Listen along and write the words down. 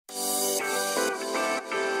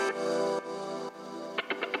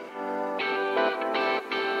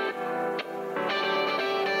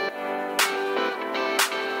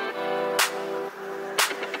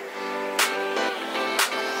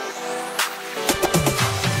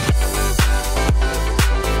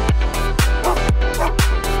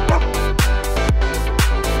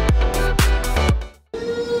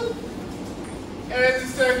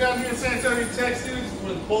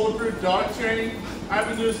Bulletproof Dog Training. I've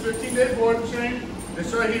been doing this 15-day board and train.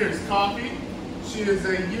 This right here is Coffee. She is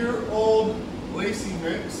a year-old Lacey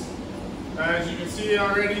mix. As you can see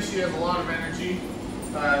already, she has a lot of energy.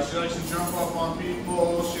 She likes to jump up on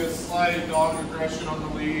people. She has slight dog aggression on the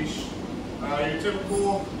leash. Your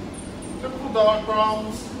typical dog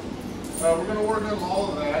problems. We're going to work on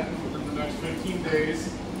all of that within the next 15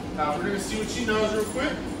 days. We're going to see what she knows real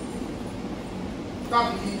quick.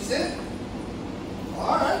 Coffee, can you sit?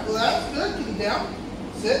 Alright, well that's good. Can you down?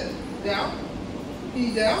 Sit, down. Can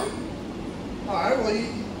you down? Alright, well you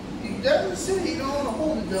can definitely sit. You don't want to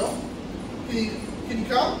hold it though. Can you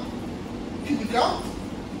come? Can you come?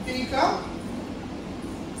 Can you come?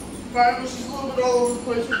 Alright, well she's a little bit all over the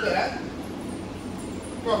place with that.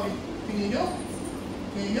 Coffee, can you go?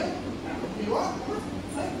 Can you go? Can you walk?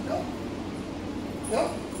 Hey, go. Go.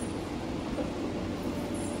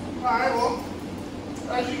 Alright, well,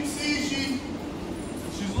 as you can see, she's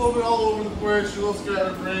a little bit all over the place. She's a little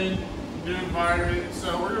scatterbrained, new environment.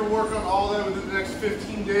 So we're going to work on all that within the next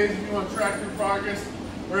 15 days. If you want to track your progress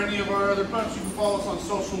or any of our other pumps, you can follow us on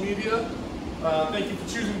social media. Thank you for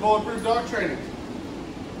choosing Bulletproof Dog Training.